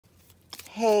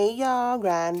Hey y'all,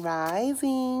 Grand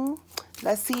Rising.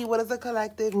 Let's see, what does the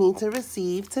collective need to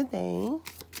receive today?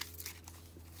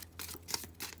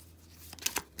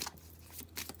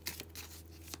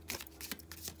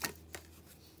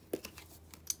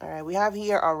 All right, we have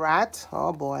here a rat.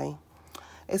 Oh boy.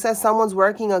 It says someone's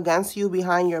working against you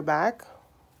behind your back.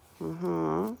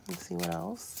 Let's see what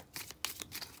else.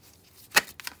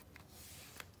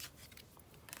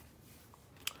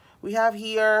 We have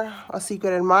here a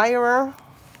secret admirer,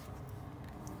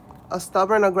 a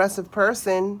stubborn, aggressive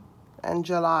person, and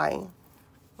July.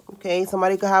 Okay,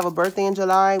 somebody could have a birthday in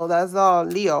July. Well, that's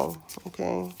Leo.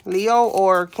 Okay, Leo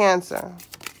or Cancer.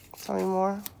 Tell me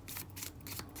more.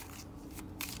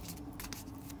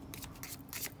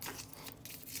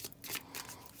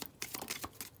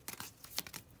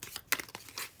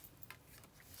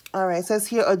 All right, it says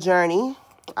here a journey,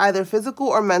 either physical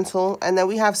or mental. And then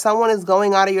we have someone is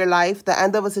going out of your life, the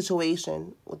end of a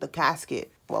situation with the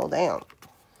casket. Well, damn.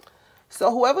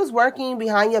 So whoever's working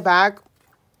behind your back,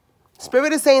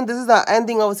 Spirit is saying this is the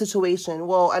ending of a situation.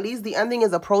 Well, at least the ending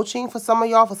is approaching for some of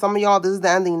y'all. For some of y'all, this is the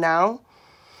ending now.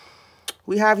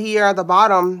 We have here at the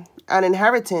bottom an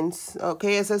inheritance.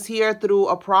 Okay, it says here through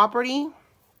a property,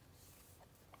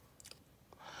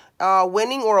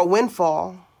 winning or a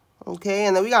windfall. Okay,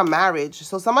 and then we got marriage.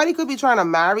 So somebody could be trying to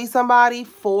marry somebody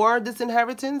for this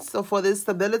inheritance. So for this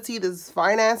stability, this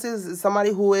finances, is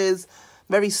somebody who is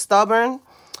very stubborn.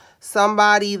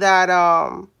 Somebody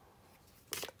that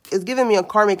is giving me a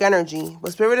karmic energy.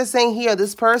 But Spirit is saying here,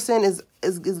 this person is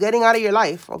getting out of your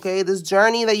life. Okay, this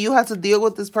journey that you have to deal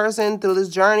with this person through this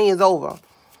journey is over.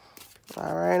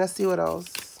 All right, let's see what else.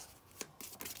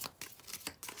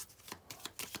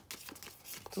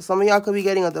 So some of y'all could be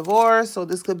getting a divorce. So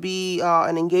this could be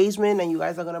an engagement and you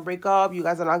guys are going to break up. You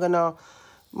guys are not going to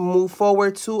move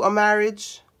forward to a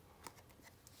marriage.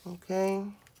 Okay.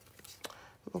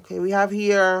 Okay, we have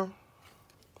here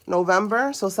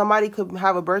November. So somebody could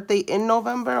have a birthday in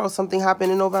November or something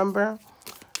happened in November.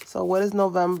 So what is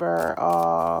November?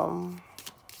 I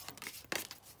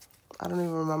don't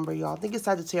even remember, y'all. I think it's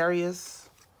Sagittarius.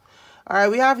 All right,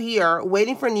 we have here,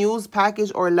 waiting for news,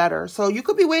 package, or letter. So you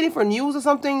could be waiting for news or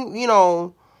something, you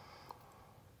know,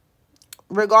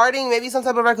 regarding maybe some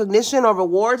type of recognition or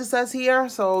reward, it says here.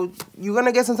 So you're going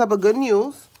to get some type of good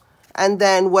news. And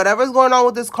then whatever's going on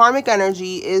with this karmic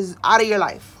energy is out of your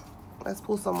life. Let's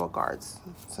pull some more cards.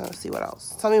 So let's see what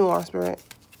else. Tell me more, Spirit.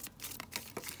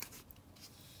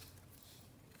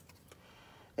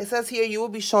 It says here, you will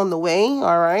be shown the way.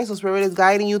 All right, so Spirit is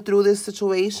guiding you through this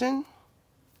situation.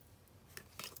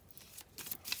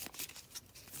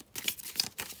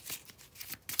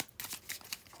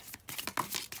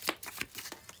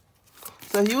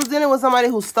 So if you was dealing with somebody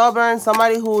who's stubborn,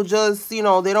 somebody who just, you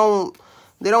know, they don't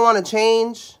want to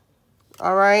change,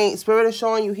 all right? Spirit is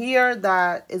showing you here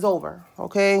that it's over,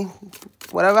 okay?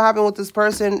 Whatever happened with this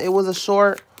person, it was a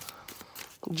short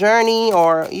journey,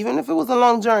 or even if it was a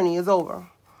long journey, it's over.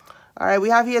 All right, we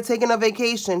have here taking a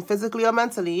vacation, physically or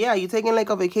mentally. Yeah, you're taking like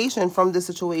a vacation from this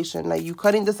situation. Like you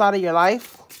cutting this out of your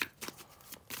life.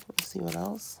 Let's see what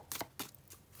else.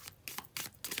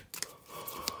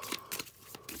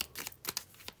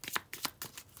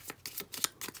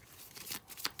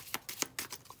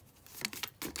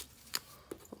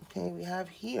 Okay, we have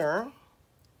here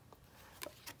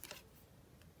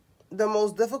the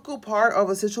most difficult part of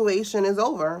a situation is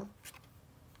over.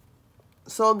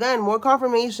 So again, more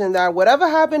confirmation that whatever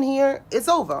happened here, it's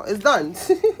over. It's done.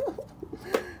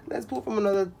 Let's pull from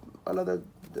another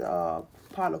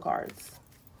pile of cards.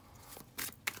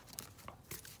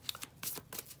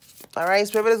 All right,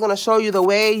 Spirit is going to show you the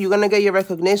way. You're going to get your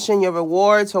recognition, your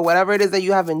rewards for whatever it is that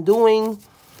you have been doing.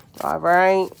 All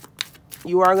right.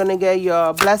 You are going to get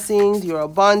your blessings, your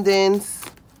abundance.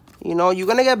 You know, you're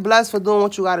going to get blessed for doing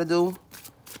what you got to do.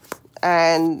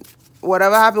 And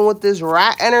whatever happened with this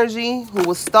rat energy who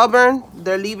was stubborn,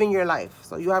 they're leaving your life.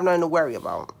 So you have nothing to worry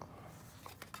about.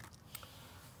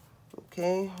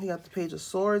 Okay, we got the Page of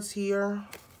Swords here.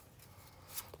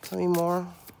 Tell me more.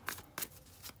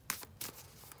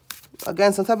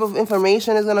 Again, some type of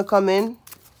information is going to come in.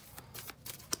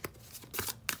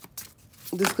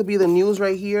 This could be the news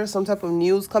right here. Some type of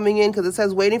news coming in because it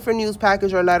says waiting for news,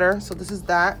 package, or letter. So this is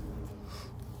that.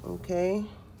 Okay.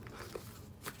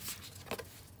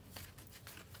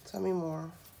 Tell me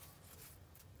more.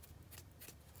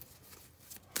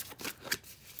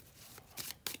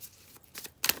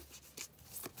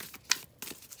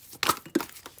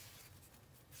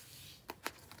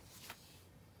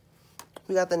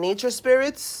 We got the nature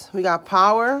spirits. We got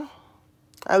power.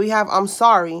 And we have I'm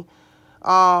sorry.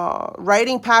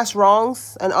 Righting past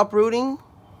wrongs and uprooting.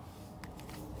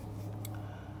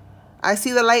 I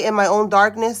see the light in my own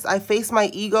darkness. I face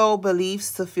my ego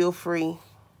beliefs to feel free.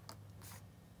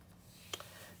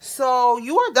 So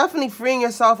you are definitely freeing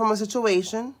yourself from a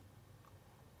situation.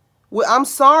 I'm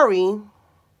sorry.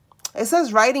 It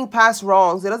says righting past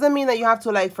wrongs. It doesn't mean that you have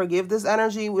to like forgive this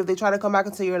energy if they try to come back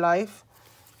into your life.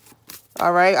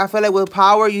 All right. I feel like with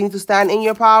power, you need to stand in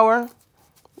your power.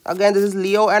 Again, this is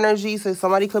Leo energy. So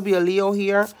somebody could be a Leo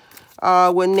here.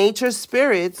 With nature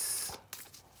spirits,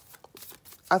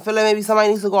 I feel like maybe somebody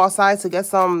needs to go outside to get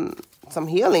some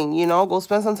healing, you know, go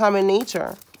spend some time in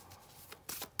nature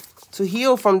to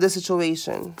heal from this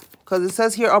situation. Because it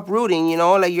says here uprooting, you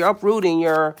know, like you're uprooting,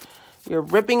 you're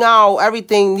ripping out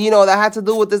everything, you know, that had to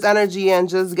do with this energy and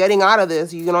just getting out of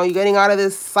this, you know, you're getting out of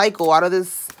this cycle, out of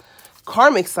this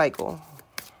karmic cycle.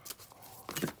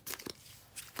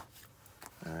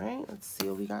 All right, let's see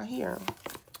what we got here.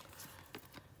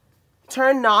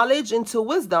 Turn knowledge into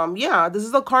wisdom. Yeah, this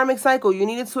is a karmic cycle. You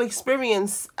needed to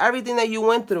experience everything that you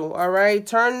went through, all right?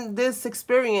 Turn this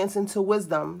experience into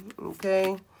wisdom,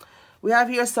 okay? We have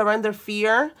here surrender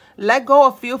fear. Let go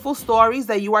of fearful stories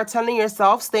that you are telling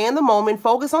yourself. Stay in the moment,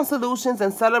 focus on solutions,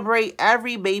 and celebrate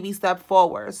every baby step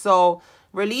forward. So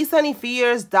release any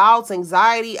fears, doubts,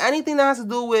 anxiety, anything that has to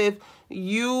do with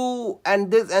you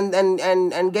and this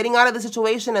and getting out of the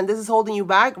situation and this is holding you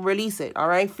back. Release it, all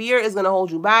right? Fear is going to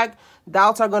hold you back.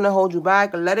 Doubts are going to hold you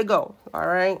back. Let it go, all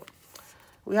right?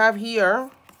 We have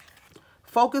here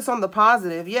focus on the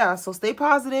positive. Yeah, so stay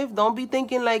positive. Don't be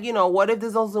thinking like, you know, what if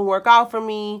this doesn't work out for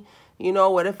me? You know,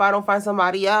 what if I don't find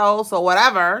somebody else or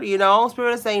whatever? You know,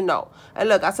 Spirit is saying no. And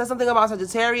look, I said something about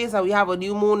Sagittarius and we have a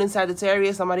new moon in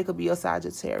Sagittarius. Somebody could be a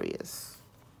Sagittarius.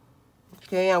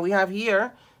 Okay, and we have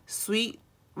here sweet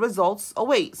results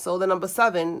await. So the number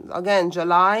 7, again,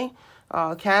 July,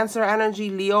 Cancer energy,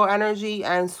 Leo energy,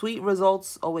 and sweet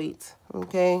results await.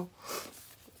 Okay.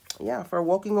 Yeah, for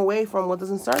walking away from what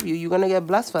doesn't serve you. You're going to get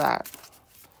blessed for that.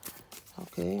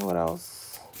 Okay, what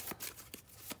else?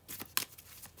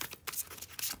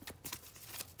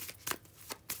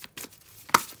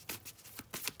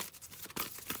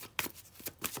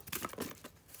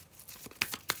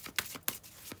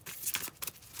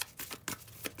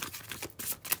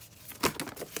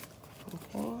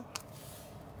 Okay.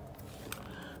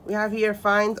 We have here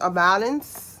find a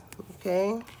balance.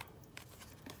 Okay.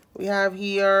 We have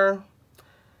here,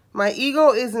 my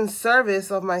ego is in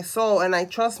service of my soul and I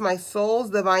trust my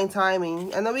soul's divine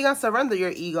timing. And then we got surrender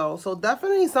your ego. So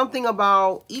definitely something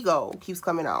about ego keeps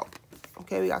coming out.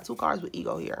 Okay, we got 2 cards with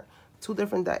ego here. 2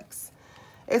 different decks.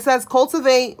 It says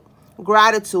cultivate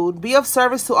gratitude, be of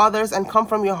service to others and come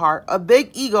from your heart. A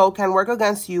big ego can work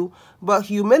against you, but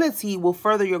humility will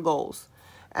further your goals.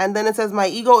 And then it says, my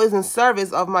ego is in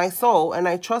service of my soul, and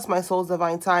I trust my soul's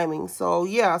divine timing. So,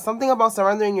 yeah, something about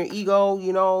surrendering your ego,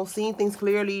 you know, seeing things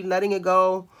clearly, letting it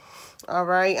go. All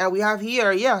right. And we have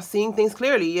here, yeah, seeing things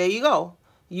clearly. There you go.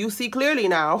 You see clearly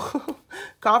now.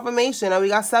 Confirmation. And we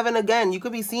got 7 again. You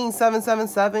could be seeing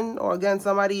 777. Or, again,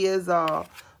 somebody is a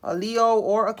Leo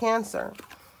or a Cancer.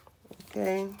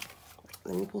 Okay.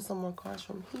 Let me pull some more cards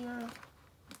from here.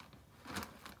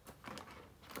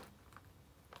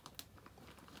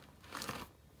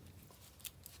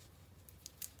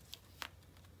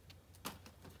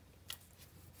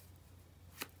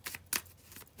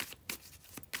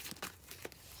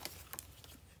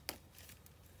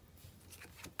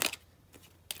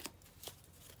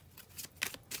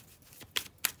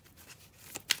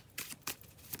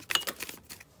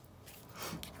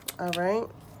 All right,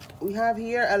 we have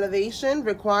here elevation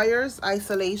requires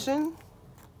isolation.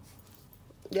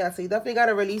 Yeah, so you definitely got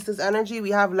to release this energy.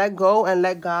 We have let go and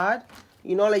let God.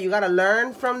 You know, like you got to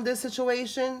learn from this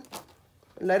situation.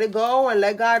 Let it go and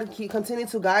let God continue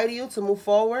to guide you to move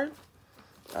forward.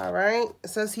 All right, it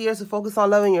says here to focus on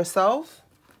loving yourself.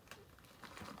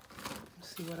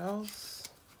 Let's see what else.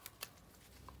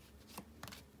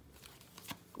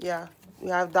 Yeah, we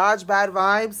have dodge bad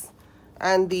vibes.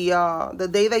 And the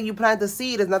day that you plant the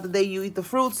seed is not the day you eat the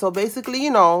fruit. So basically, you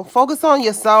know, focus on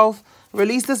yourself.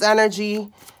 Release this energy.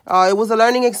 It was a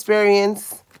learning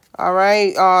experience. All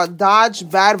right. Dodge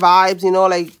bad vibes, you know,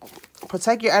 like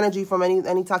protect your energy from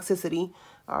any toxicity.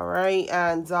 All right.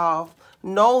 And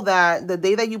know that the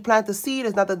day that you plant the seed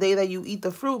is not the day that you eat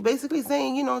the fruit. Basically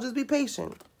saying, you know, just be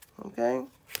patient. Okay.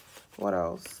 What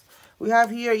else? We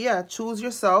have here, yeah, choose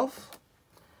yourself.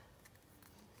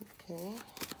 Okay.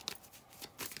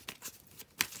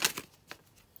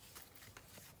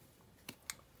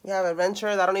 You have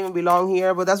adventure that don't even belong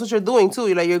here, but that's what you're doing too.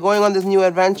 You're going on this new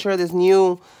adventure, this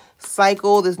new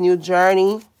cycle, this new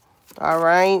journey. All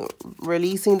right,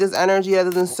 releasing this energy that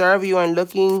doesn't serve you and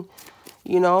looking,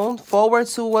 you know, forward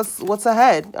to what's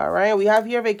ahead. All right, we have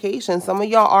here vacation. Some of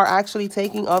y'all are actually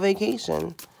taking a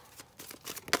vacation.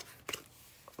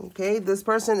 Okay, this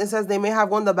person, it says they may have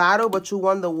won the battle, but you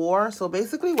won the war. So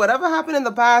basically, whatever happened in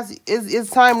the past is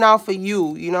time now for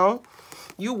you, you know?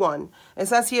 You won. It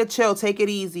says here, chill, take it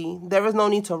easy. There is no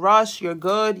need to rush. You're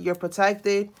good. You're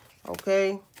protected.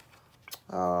 Okay.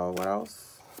 What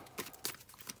else?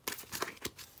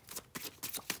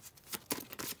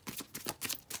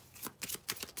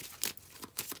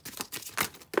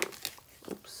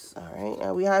 Oops. All right.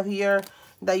 And we have here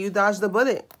that you dodged the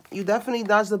bullet. You definitely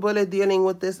dodged the bullet dealing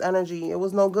with this energy. It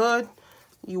was no good.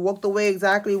 You walked away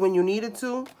exactly when you needed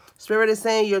to. Spirit is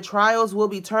saying your trials will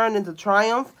be turned into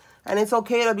triumph. And it's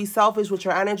okay to be selfish with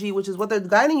your energy, which is what they're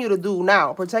guiding you to do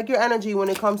now. Protect your energy when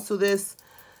it comes to this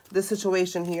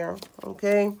situation here,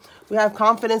 okay? We have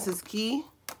confidence is key.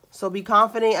 So be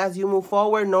confident as you move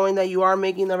forward, knowing that you are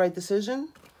making the right decision,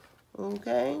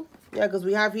 okay? Yeah, because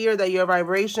we have here that your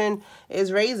vibration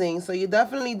is raising. So you're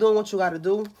definitely doing what you got to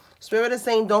do. Spirit is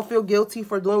saying don't feel guilty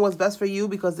for doing what's best for you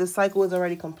because this cycle is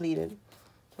already completed.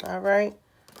 All right.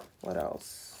 What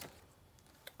else?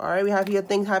 All right, we have here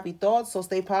think happy thoughts. So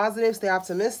stay positive, stay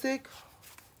optimistic.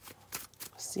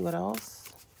 Let's see what else.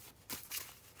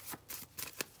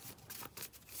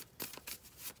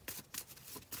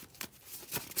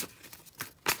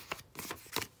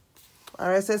 All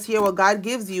right, it says here, what God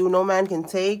gives you, no man can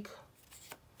take.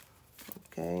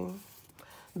 Okay.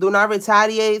 Do not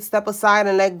retaliate. Step aside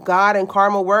and let God and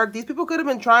karma work. These people could have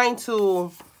been trying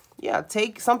to, yeah,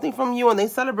 take something from you and they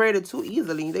celebrated too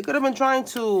easily. They could have been trying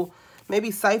to maybe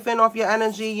siphon off your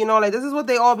energy. You know, like this is what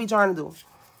they all be trying to do.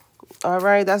 All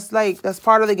right, that's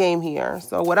part of the game here.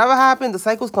 So whatever happened, the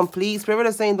cycle's complete. Spirit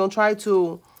is saying don't try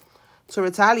to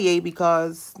retaliate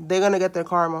because they're going to get their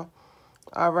karma.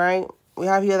 All right. We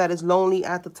have here that it's lonely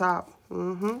at the top.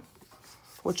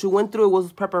 What you went through, it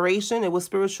was preparation. It was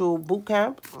spiritual boot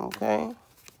camp. Okay.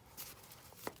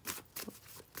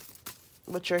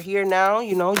 But you're here now.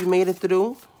 You know, you made it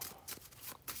through.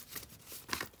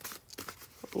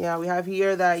 Yeah, we have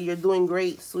here that you're doing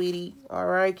great, sweetie. All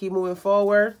right. Keep moving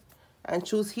forward and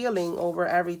choose healing over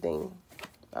everything.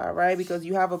 All right. Because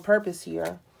you have a purpose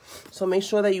here. So make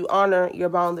sure that you honor your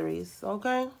boundaries.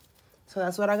 Okay. So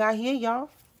that's what I got here, y'all.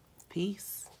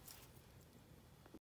 Peace.